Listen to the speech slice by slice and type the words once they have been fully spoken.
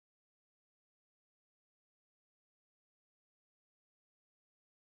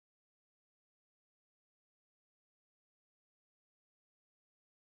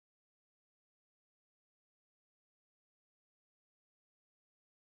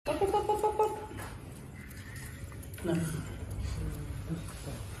No.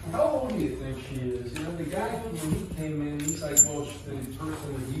 How old do you think she is? You know, the guy, when he came in, he's like, well, the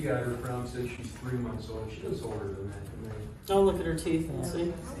person that he got her from says she's 3 months old. She is older than that to me. I'll look at her teeth and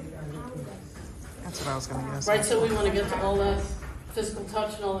see. That's what I was going to guess. Right, so we want to get to all that physical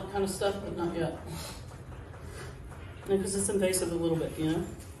touch and all that kind of stuff, but not yet. Because it's invasive a little bit, you know?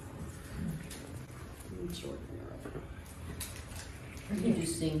 You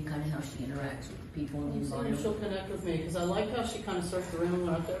just seeing kind of how she interacts with the people in the environment. She'll connect with me, because I like how she kind of starts to run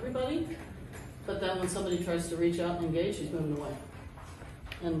around to everybody, but then when somebody tries to reach out and engage, she's moving away.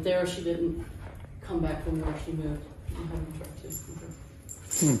 And there she didn't come back from where she moved.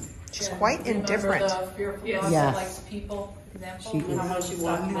 She's quite indifferent. Yeah. Likes people. Example. You know how she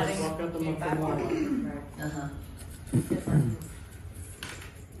walked up and looked at Uh-huh.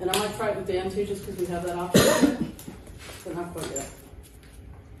 And I might try it with Dan too, just because we have that option, but not quite yet.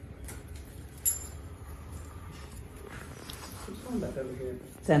 Back over here.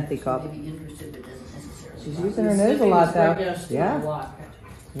 It's empty cup. Maybe interested, but doesn't necessarily. She's using her nose a lot though. Yeah. Yeah.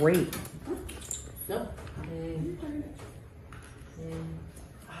 Great. Nope.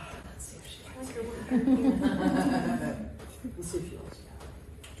 Let's see if she Let's see if she likes it.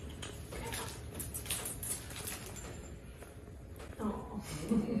 Oh.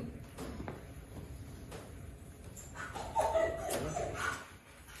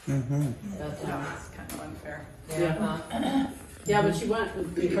 That's kind of unfair. Yeah. Yeah, but she went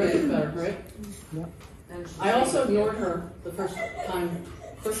with the approach better, right? Yep. I also ignored her the first two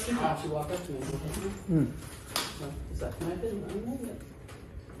times she walked up to me. So, is that my opinion? I don't know yet.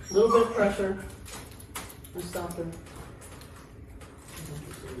 A little bit of pressure. I stopped her.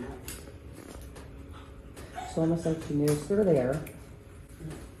 It's almost like she knows they're there.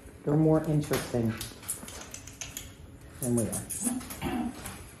 They're more interesting than we are.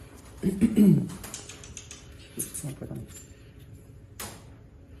 Look at them.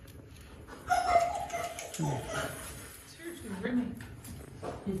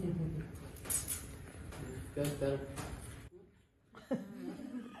 Goes better.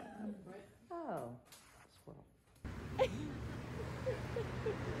 Oh, squirrel.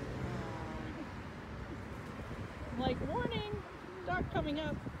 Like, warning, dark coming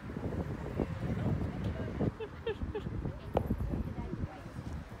up.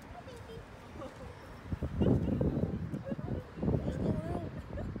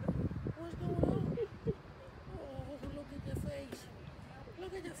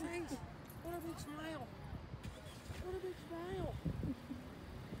 What a big smile. What a big smile.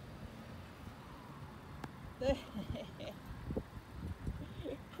 You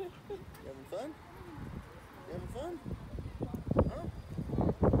having fun? You having fun? Huh?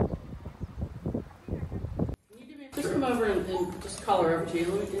 Just come over and just call her over to you.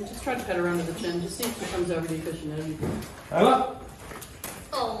 And just try to pet her under the chin. Just see if she comes over to you because she knows you. Hello?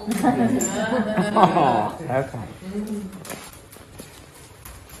 Oh. Oh, okay.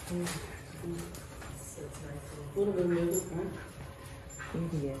 A little bit of movement,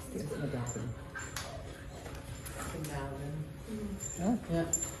 right? Yes, it's my daughter. Oh. Yeah.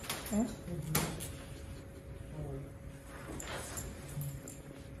 Oh.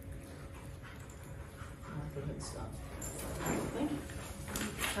 Thank you.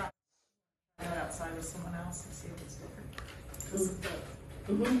 Go outside with someone else and see if it's different.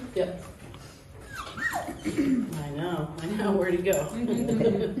 Yep. I know. Where'd he go?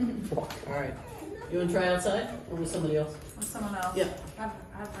 All right. You want to try outside or with somebody else? With someone else? Yeah. I've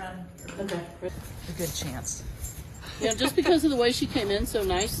run. Okay. A good chance. Yeah, just because of the way she came in so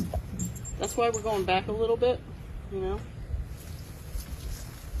nice. That's why we're going back a little bit, you know.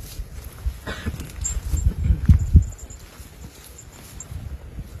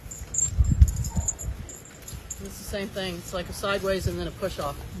 It's the same thing. It's like a sideways and then a push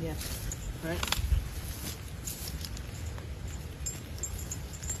off. Yeah. Right?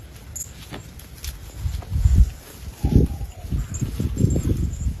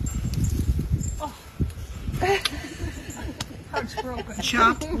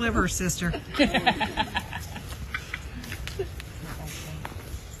 Chopped liver, sister. Yeah,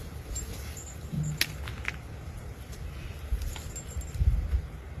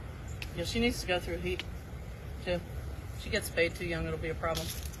 she needs to go through heat, too. If she gets spayed too young, it'll be a problem.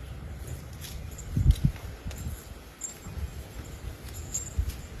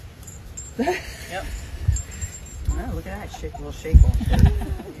 Yep. Oh, look at that shake, little shakeable.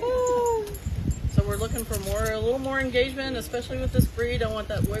 So we're looking for a little more engagement, especially with this breed. I want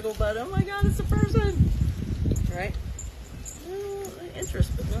that wiggle butt. Oh my God, it's a person, right?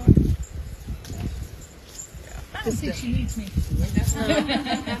 Interest, but no. I don't think she needs me.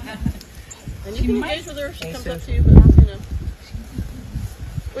 And you can engage with her if she comes up to you, but you know.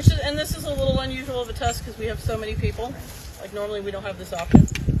 And this is a little unusual of a test because we have so many people. Like normally we don't have this option,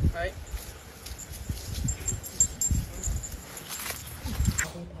 right?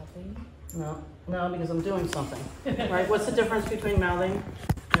 No, because I'm doing something. Right? What's the difference between mouthing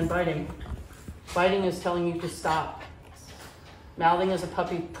and biting? Biting is telling you to stop. Mouthing is a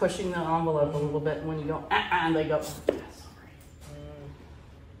puppy pushing the envelope a little bit, and when you go, and they go,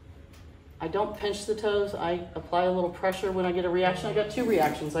 I don't pinch the toes. I apply a little pressure when I get a reaction. I got two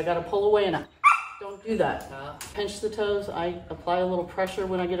reactions. I got to pull away and I don't do that. Pinch the toes. I apply a little pressure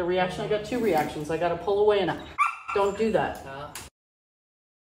when I get a reaction. I got two reactions. I got to pull away and I don't do that.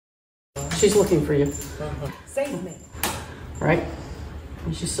 She's looking for you. Save me. Right?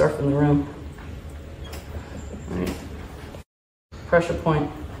 And she's surfing the room. Right? Pressure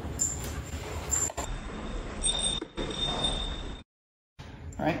point.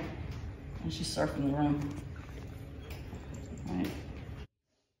 Right? And she's surfing the room. Right?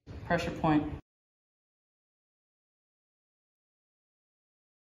 Pressure point.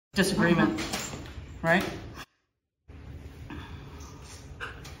 Disagreement. Right?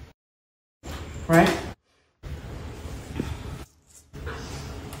 Right?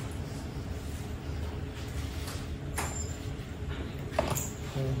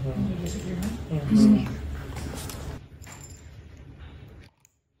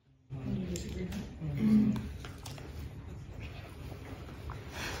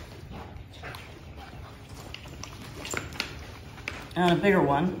 And a bigger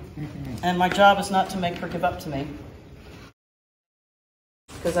one. And my job is not to make her give up to me.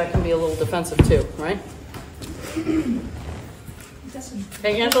 Because that can be a little defensive too, right?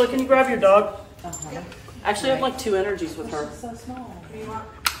 Hey Angela, can you grab your dog? Actually, I have like two energies with her. So small.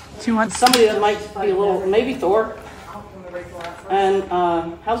 She wants Somebody that might be a little, maybe Thor. And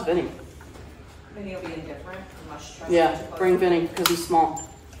how's Vinny? Vinny will be indifferent unless you try Yeah, bring Vinny because he's small.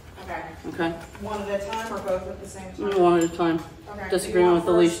 Okay. Okay? One at a time or both at the same time? One at a time. Okay. Disagreeing with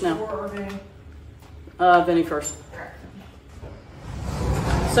the leash now. Or Vinny? Vinny first. Okay.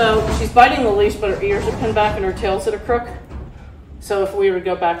 So she's biting the leash, but her ears are pinned back and her tail's at a crook. So if we were to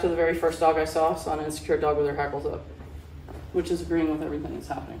go back to the very first dog I saw an insecure dog with her hackles up, which is agreeing with everything that's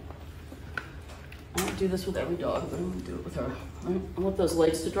happening. I don't do this with every dog, but I'm going to do it with her. Right? I want those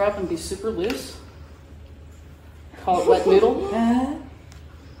legs to drop and be super loose. Call it wet noodle.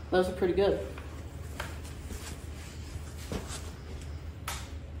 Those are pretty good.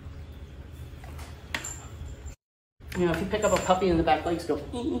 You know, if you pick up a puppy and the back legs go,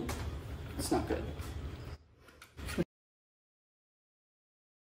 it's not good.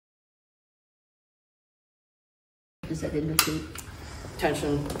 Does that indicate?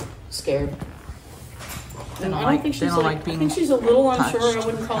 Tension, scared. And I like- don't think they she's don't like, like I being think she's a little unsure. I touched.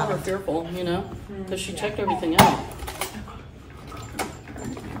 wouldn't call her fearful, you know, because she checked everything out.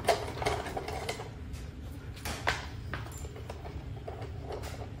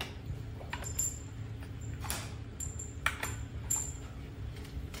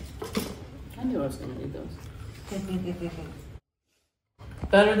 I knew I was going to need those.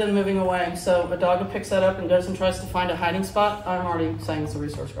 Better than moving away. So a dog that picks that up and goes and tries to find a hiding spot, I'm already saying it's a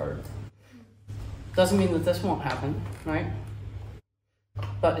resource guard. Doesn't mean that this won't happen, right?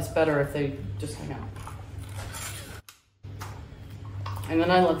 But it's better if they just hang out. And then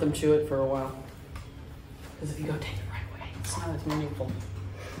I let them chew it for a while. Because if you go take it right away, it's not as meaningful.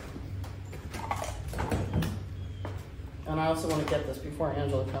 And I also want to get this before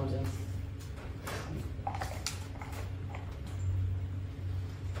Angela comes in.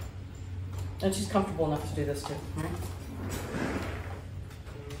 And she's comfortable enough to do this too, right?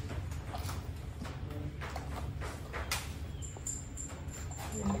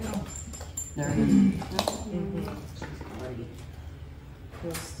 There it is.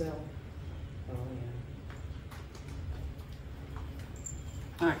 Feel still.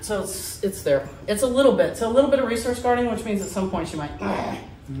 All right, so it's there. It's a little bit. So a little bit of resource guarding, which means at some point she might.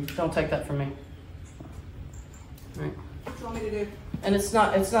 Don't take that from me. All right. What do you want me to do? And it's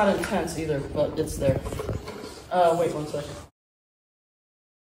not intense either, but it's there. Wait 1 second.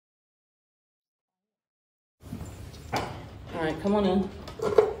 All right, come on in.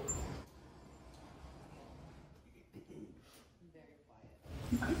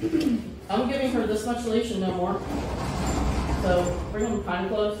 I'm giving her this much leash and no more. So bring them kind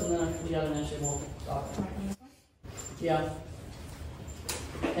of close, and then if we got an issue, we'll stop. Yeah.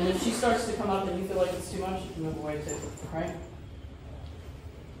 And if she starts to come up and you feel like it's too much, you can move away too, right?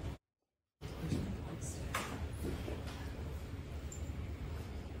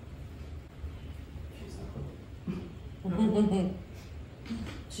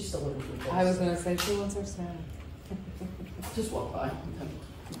 She's still looking for the I was gonna say she wants her snack. Just walk by.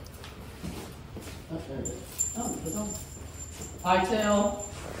 Oh, there it is. Oh, the dog. Hightail.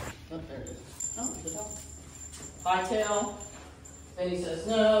 Oh, there it is. Oh, the dog. Hightail. And he says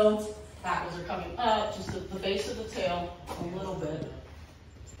no. Hackles are coming up, just at the base of the tail, a little bit.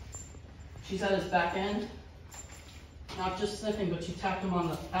 She's at his back end. Not just sniffing, but she tapped him on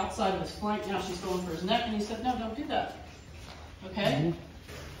the outside of his flank. Now she's going for his neck, and he said, no, don't do that. Okay?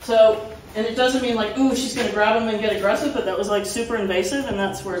 So, and it doesn't mean like, ooh, she's gonna grab him and get aggressive, but that was like super invasive, and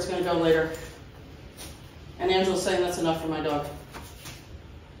that's where it's gonna go later. And Angela's saying that's enough for my dog.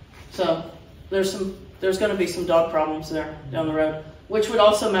 So, there's gonna be some dog problems there down the road, which would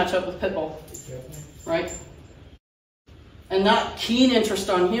also match up with pit bull, right? And not keen interest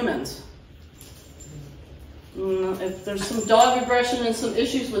on humans. If there's some dog aggression and some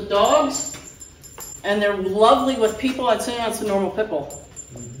issues with dogs, and they're lovely with people, I'd say that's a normal pit bull.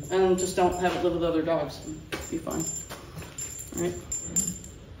 And just don't have it live with other dogs. Be fine. Right?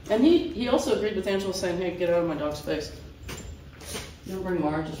 And he also agreed with Angela saying, hey, get out of my dog's face. You don't bring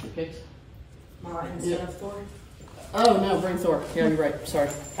Mara just for kicks? Mara instead of Thor? Oh, no, bring Thor. Yeah, you're right. Sorry.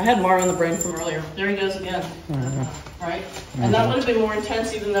 I had Mara on the brain from earlier. There he goes again. Right? And that would have been more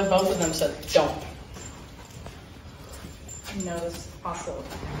intense even though both of them said, don't. You know this also.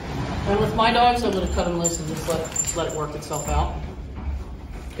 And with my dogs, I would have cut them loose and just let it work itself out.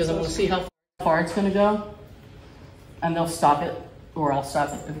 Because I'm going to see how far it's going to go. And they'll stop it, or I'll stop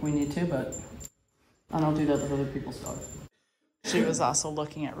it if we need to, but I don't do that with other people's dogs. She was also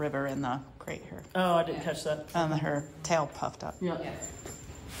looking at River in the crate here. Oh, I didn't catch that. And her tail puffed up. Yeah.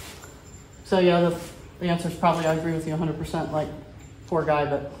 So yeah, the answer is probably I agree with you 100%. Like, poor guy,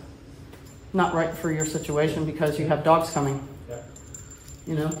 but not right for your situation because you have dogs coming. Yeah.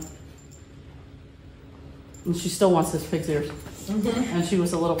 You know? And she still wants this pig's ears. And she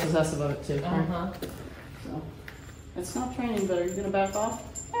was a little possessive of it too. Right? So, it's not training, but are you going to back off?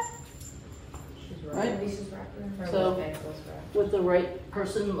 Right? So, with the right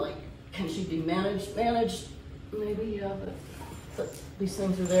person, like, can she be managed? Maybe, yeah, but these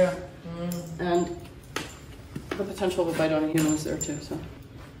things are there. And the potential of a bite on a human is there too, so.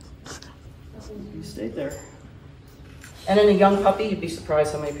 You stayed there. And in a young puppy, you'd be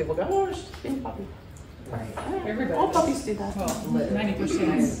surprised how many people go, oh, it's just being a puppy. Everybody. All puppies do that.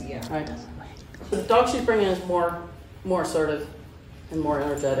 90%. Yeah. Right. So the dog she's bringing is more assertive and more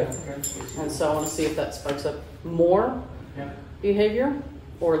energetic. And so I want to see if that spikes up more behavior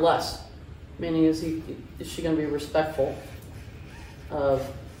or less. Meaning, is she going to be respectful of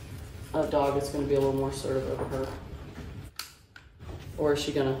a dog that's going to be a little more assertive over her? Or is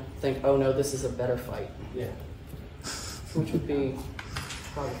she going to think, oh no, this is a better fight? Yeah. Which would be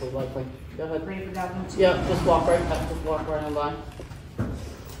probably likely. Go ahead. Ready for that one? Yeah, just walk right on by.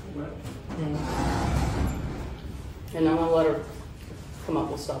 And I'm gonna let her come up.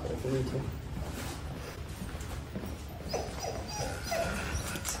 We'll stop it if we need to.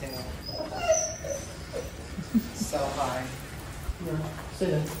 So high. Yeah, sit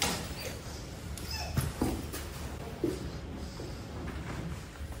in.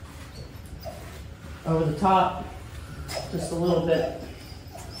 Over the top, just a little bit.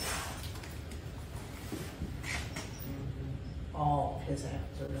 All his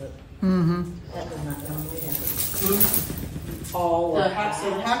hands are good. That was not normally happen. All the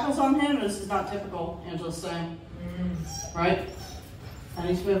hackles on him. This is not typical. Angela's saying, right? And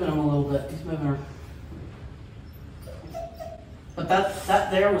he's moving him a little bit. He's moving her. But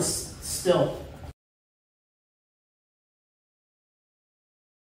that there was still.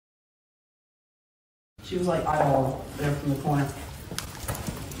 She was like eyeball there from the corner.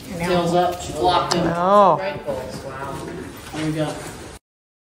 Tails up. She blocked him. Oh. Right. Wow. There you go.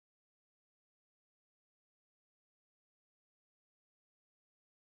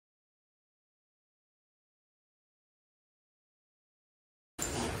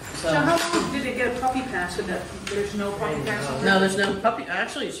 So how long did it get a puppy pass? There's no puppy pass on No, there's no puppy.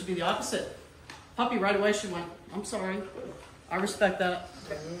 Actually, it should be the opposite. Puppy right away, she went, I'm sorry. I respect that.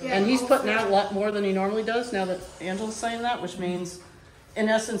 And he's putting out a lot more than he normally does now that Angela's saying that, which means, in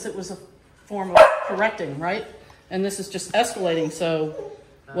essence, it was a form of correcting, right? And this is just escalating. So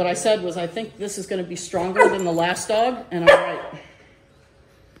what I said was, I think this is going to be stronger than the last dog, and I'm right.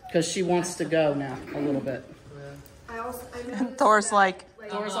 Because she wants to go now a little bit. I noticed Thor's that, like,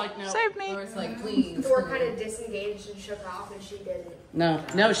 Thor's like, no. save me. Or it's like, please. Thor kind of disengaged and shook off, and she didn't. No,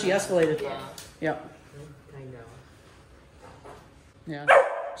 she escalated. Yep. I know. Yeah.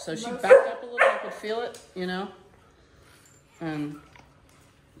 So she backed up a little. I could feel it, you know. And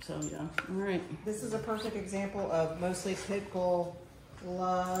so yeah. All right. This is a perfect example of mostly pit bull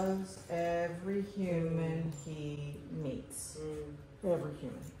loves every human he meets. Every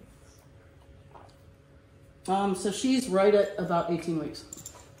human he meets. So she's right at about 18 weeks.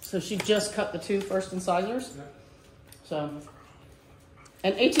 So she just cut the 2 first incisors. So,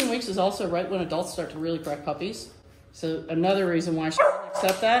 and 18 weeks is also right when adults start to really correct puppies. So another reason why she didn't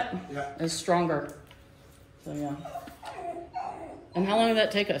accept that is stronger. So yeah. And how long did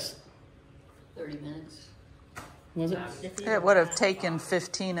that take us? 30 minutes. Was it? It would have taken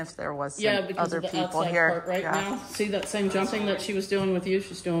 15 if there wasn't Because other of the people outside here. part right now. See that same jumping that she was doing with you?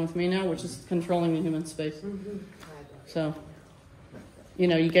 She's doing with me now, which is controlling the human space. So, you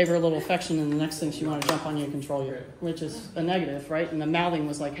know, you gave her a little affection, and the next thing she wanted to jump on you and control you, which is a negative, right? And the mouthing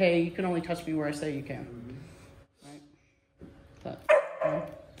was like, "Hey, you can only touch me where I say you can." Right? But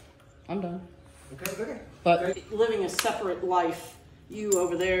I'm done. Okay. But living a separate life, you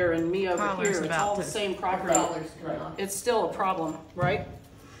over there and me over Tyler's here, it's about all the to- same property. It's still a problem, right?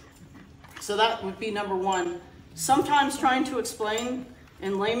 So that would be number one. Sometimes trying to explain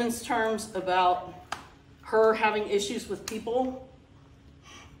in layman's terms about her having issues with people,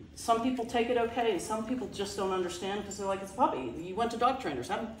 some people take it okay, and some people just don't understand because they're like, it's a puppy. You went to dog trainers,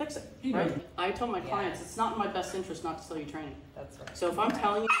 have them fix it, right? I tell my clients, it's not in my best interest not to sell you training. That's right. So if I'm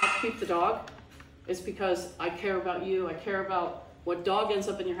telling you not to keep the dog, it's because I care about you, I care about what dog ends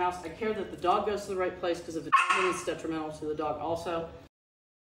up in your house, I care that the dog goes to the right place, because if it doesn't, it's detrimental to the dog also.